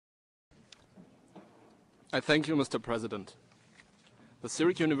I thank you, Mr. President. The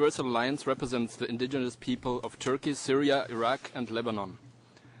Syriac Universal Alliance represents the indigenous people of Turkey, Syria, Iraq, and Lebanon.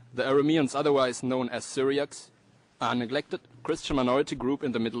 The Arameans, otherwise known as Syriacs, are a neglected Christian minority group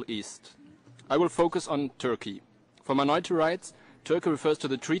in the Middle East. I will focus on Turkey. For minority rights, Turkey refers to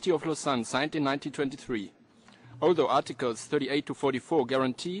the Treaty of Lausanne, signed in 1923. Although Articles 38 to 44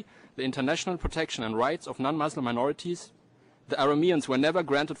 guarantee the international protection and rights of non-Muslim minorities, the Arameans were never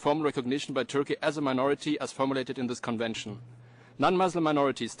granted formal recognition by Turkey as a minority as formulated in this convention. Non-Muslim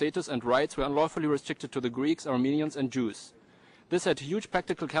minority status and rights were unlawfully restricted to the Greeks, Armenians, and Jews. This had huge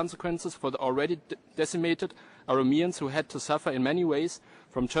practical consequences for the already decimated Arameans, who had to suffer in many ways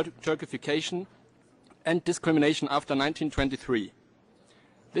from Turkification and discrimination after 1923.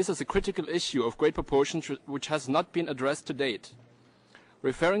 This is a critical issue of great proportions which has not been addressed to date.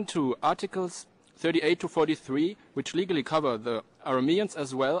 Referring to Articles 38 to 43, which legally cover the Arameans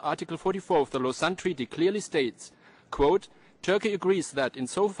as well, Article 44 of the Lausanne Treaty clearly states, quote, Turkey agrees that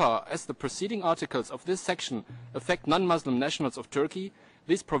insofar as the preceding articles of this section affect non-Muslim nationals of Turkey,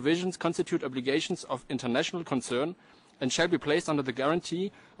 these provisions constitute obligations of international concern and shall be placed under the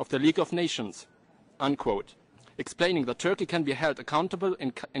guarantee of the League of Nations, unquote. Explaining that Turkey can be held accountable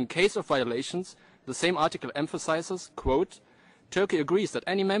in case of violations, the same article emphasizes, quote, Turkey agrees that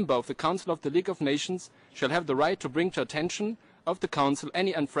any member of the Council of the League of Nations shall have the right to bring to attention of the Council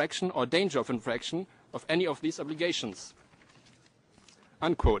any infraction or danger of infraction of any of these obligations.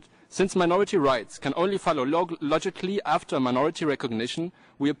 Unquote. Since minority rights can only follow logically after minority recognition,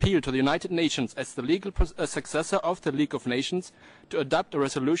 we appeal to the United Nations as the legal successor of the League of Nations to adopt a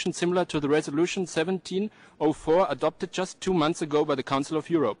resolution similar to the Resolution 1704 adopted just 2 months ago by the Council of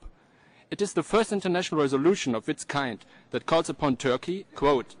Europe. It is the first international resolution of its kind that calls upon Turkey,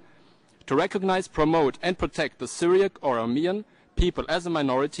 quote, to recognize, promote, and protect the Syriac or Aramean people as a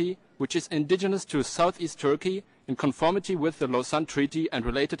minority which is indigenous to southeast Turkey in conformity with the Lausanne Treaty and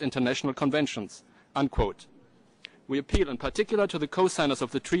related international conventions, unquote. We appeal in particular to the co-signers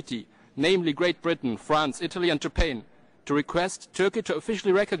of the treaty, namely Great Britain, France, Italy, and Japan, to request Turkey to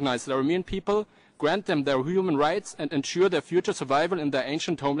officially recognize the Aramean people, grant them their human rights, and ensure their future survival in their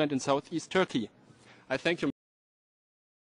ancient homeland in southeast Turkey. I thank you.